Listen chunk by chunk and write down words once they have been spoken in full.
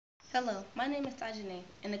Hello, my name is Tajane,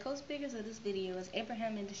 and the co-speakers of this video is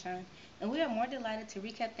Abraham and Deshaun, and we are more delighted to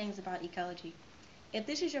recap things about ecology. If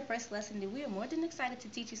this is your first lesson, then we are more than excited to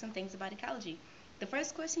teach you some things about ecology. The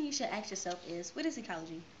first question you should ask yourself is, what is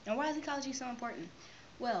ecology? And why is ecology so important?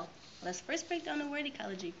 Well, let's first break down the word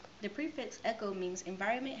ecology. The prefix eco means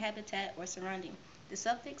environment, habitat, or surrounding. The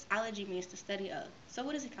suffix ology means the study of. So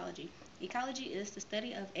what is ecology? Ecology is the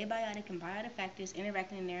study of abiotic and biotic factors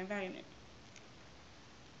interacting in their environment.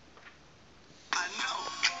 I know,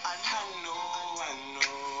 I know, I know,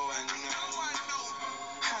 I know,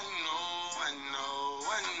 I know,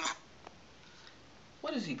 I know.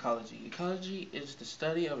 What is ecology? Ecology is the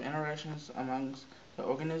study of interactions amongst the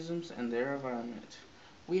organisms and their environment.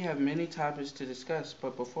 We have many topics to discuss,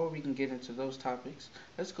 but before we can get into those topics,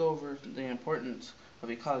 let's go over the importance of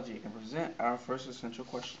ecology and present our first essential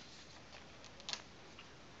question.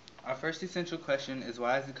 Our first essential question is,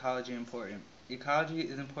 why is ecology important? Ecology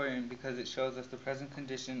is important because it shows us the present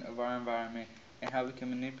condition of our environment and how we can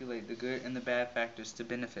manipulate the good and the bad factors to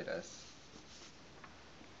benefit us.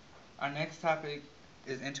 Our next topic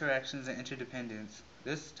is interactions and interdependence.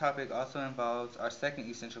 This topic also involves our second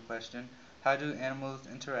essential question: how do animals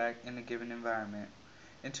interact in a given environment?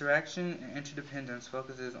 Interaction and interdependence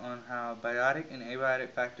focuses on how biotic and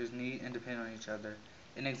abiotic factors need and depend on each other.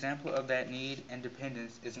 An example of that need and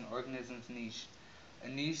dependence is an organism's niche. A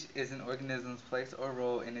niche is an organism's place or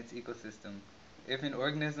role in its ecosystem. If an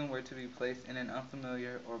organism were to be placed in an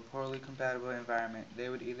unfamiliar or poorly compatible environment, they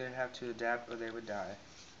would either have to adapt or they would die.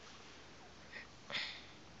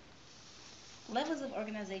 Levels of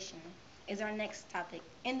organization is our next topic,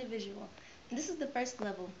 individual. This is the first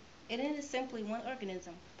level, and it is simply one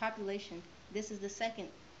organism, population. This is the second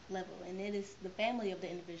level, and it is the family of the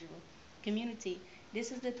individual. Community,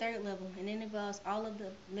 this is the third level, and it involves all of the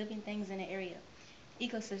living things in the area.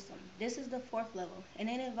 Ecosystem, this is the fourth level, and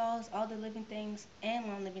it involves all the living things and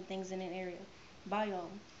non-living things in an area.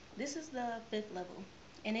 Biome, this is the fifth level,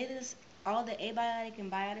 and it is all the abiotic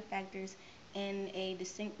and biotic factors in a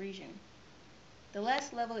distinct region. The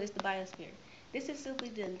last level is the biosphere. This is simply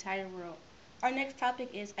the entire world. Our next topic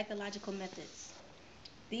is ecological methods.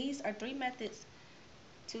 These are three methods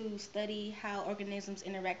to study how organisms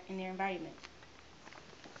interact in their environment.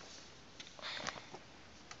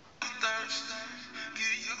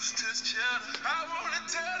 Get used to cheddar. I wanna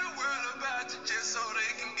tell the world about you just so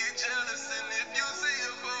they can get jealous. And if you see it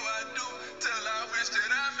before I do, tell I wish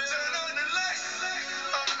that I met. Turn on the lights.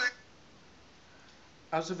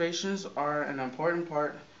 Observations are an important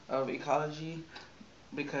part of ecology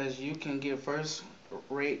because you can get first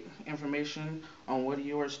rate information on what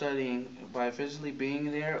you are studying by physically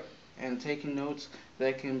being there and taking notes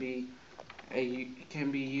that can be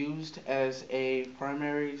used as a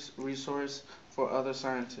primary resource for other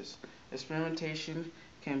scientists. Experimentation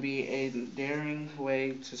can be a daring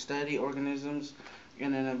way to study organisms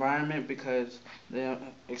in an environment because the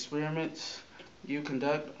experiments you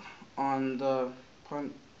conduct on the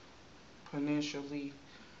potentially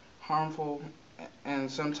harmful and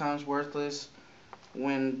sometimes worthless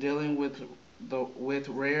when dealing with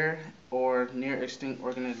rare or near extinct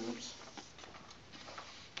organisms.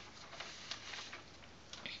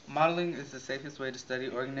 Modeling is the safest way to study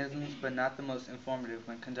organisms, but not the most informative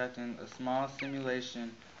when conducting a small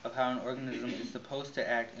simulation of how an organism is supposed to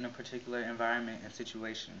act in a particular environment and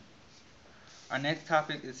situation. Our next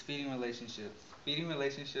topic is feeding relationships. Feeding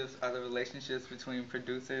relationships are the relationships between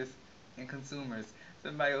producers and consumers.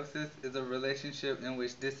 Symbiosis is a relationship in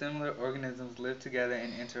which dissimilar organisms live together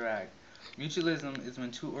and interact. Mutualism is when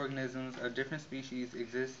two organisms of different species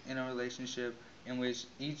exist in a relationship in which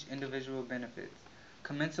each individual benefits.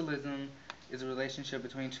 Commensalism is a relationship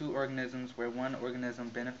between two organisms where one organism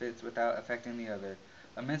benefits without affecting the other.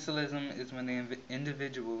 Amensalism is when the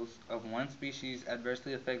individuals of one species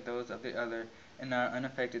adversely affect those of the other and are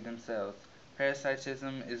unaffected themselves.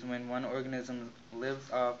 Parasitism is when one organism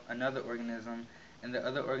lives off another organism and the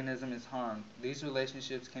other organism is harmed. These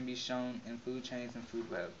relationships can be shown in food chains and food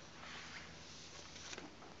webs.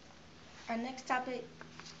 Our next topic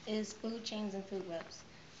is food chains and food webs.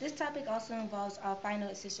 This topic also involves our final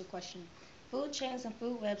essential question. Food chains and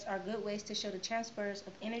food webs are good ways to show the transfers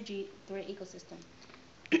of energy through an ecosystem.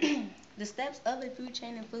 The steps of a food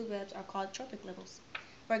chain and food webs are called trophic levels.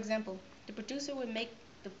 For example, the producer would make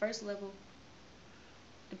the first level,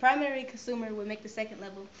 the primary consumer would make the second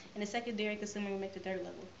level, and the secondary consumer would make the third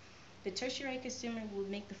level. The tertiary consumer would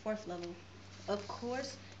make the fourth level. Of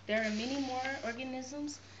course, there are many more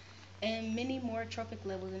organisms and many more trophic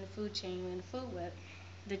levels in the food chain and the food web.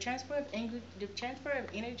 The transfer of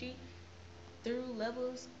energy through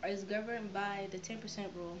levels is governed by the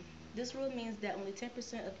 10% rule. This rule means that only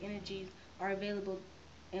 10% of energies are available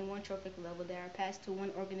in one trophic level that are passed to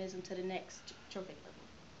one organism to the next trophic level.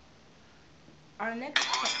 Our next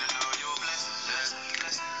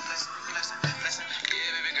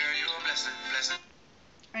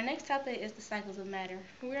our next topic is the cycles of matter.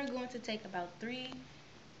 We are going to take about 3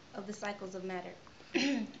 of the cycles of matter.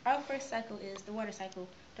 Our first cycle is the water cycle.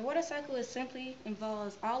 The water cycle is simply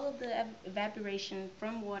involves all of the evaporation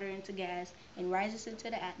from water into gas and rises into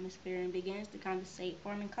the atmosphere and begins to condensate,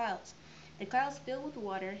 forming clouds. The clouds fill with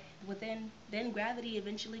water, then gravity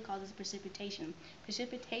eventually causes precipitation.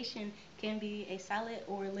 Precipitation can be a solid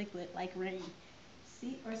or liquid like rain,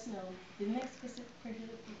 sea, or snow. The next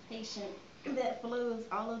precipitation that flows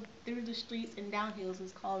through the streets and downhills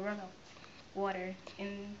is called runoff water,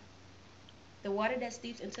 and the water that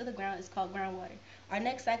seeps into the ground is called groundwater. Our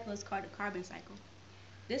next cycle is called the carbon cycle.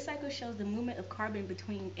 This cycle shows the movement of carbon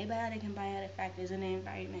between abiotic and biotic factors in the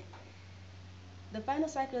environment. The final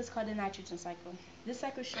cycle is called the nitrogen cycle. This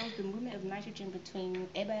cycle shows the movement of nitrogen between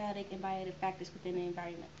abiotic and biotic factors within the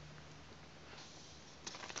environment.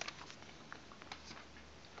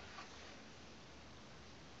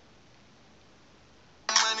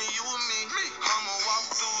 Money, you and me. I'ma walk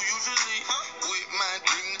through usually with my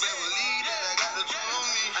dream Beverly that I got the two on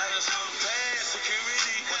me. I just know the past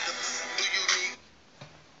security. What the do you need?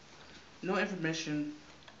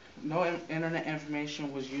 No internet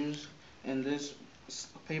information was used in this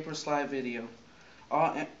paper slide video.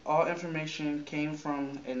 All information came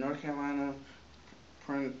from a North Carolina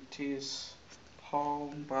Prentice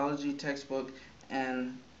Hall biology textbook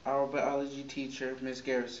and our biology teacher, Miss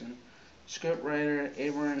Garrison. Scriptwriter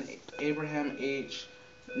Abraham H.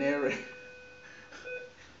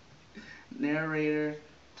 Narrator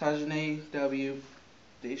Tajane W.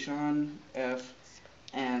 Deshaun F.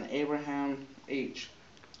 and Abraham H.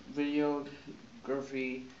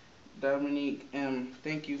 Videography Dominique M.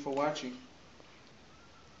 Thank you for watching.